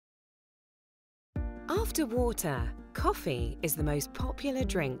After water, coffee is the most popular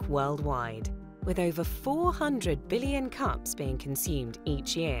drink worldwide, with over 400 billion cups being consumed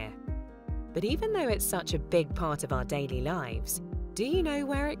each year. But even though it's such a big part of our daily lives, do you know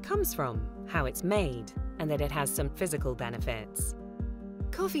where it comes from, how it's made, and that it has some physical benefits?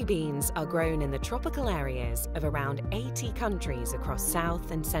 Coffee beans are grown in the tropical areas of around 80 countries across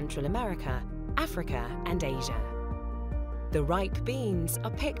South and Central America, Africa, and Asia. The ripe beans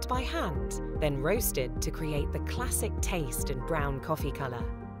are picked by hand, then roasted to create the classic taste and brown coffee colour.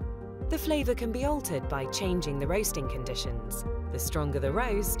 The flavour can be altered by changing the roasting conditions. The stronger the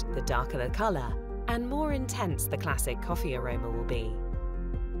roast, the darker the colour, and more intense the classic coffee aroma will be.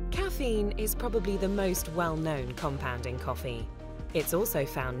 Caffeine is probably the most well-known compound in coffee. It's also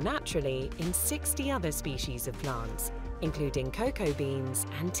found naturally in 60 other species of plants, including cocoa beans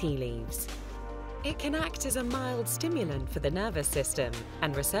and tea leaves. It can act as a mild stimulant for the nervous system,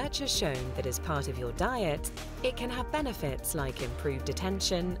 and research has shown that as part of your diet, it can have benefits like improved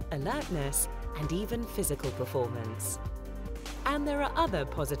attention, alertness, and even physical performance. And there are other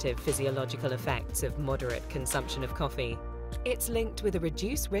positive physiological effects of moderate consumption of coffee. It's linked with a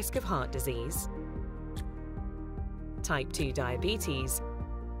reduced risk of heart disease, type 2 diabetes,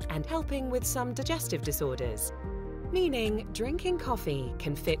 and helping with some digestive disorders, meaning drinking coffee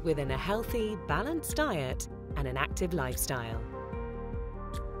can fit within a healthy, balanced diet and an active lifestyle.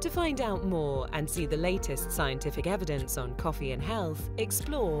 To find out more and see the latest scientific evidence on coffee and health,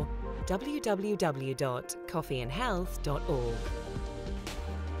 explore www.coffeeandhealth.org.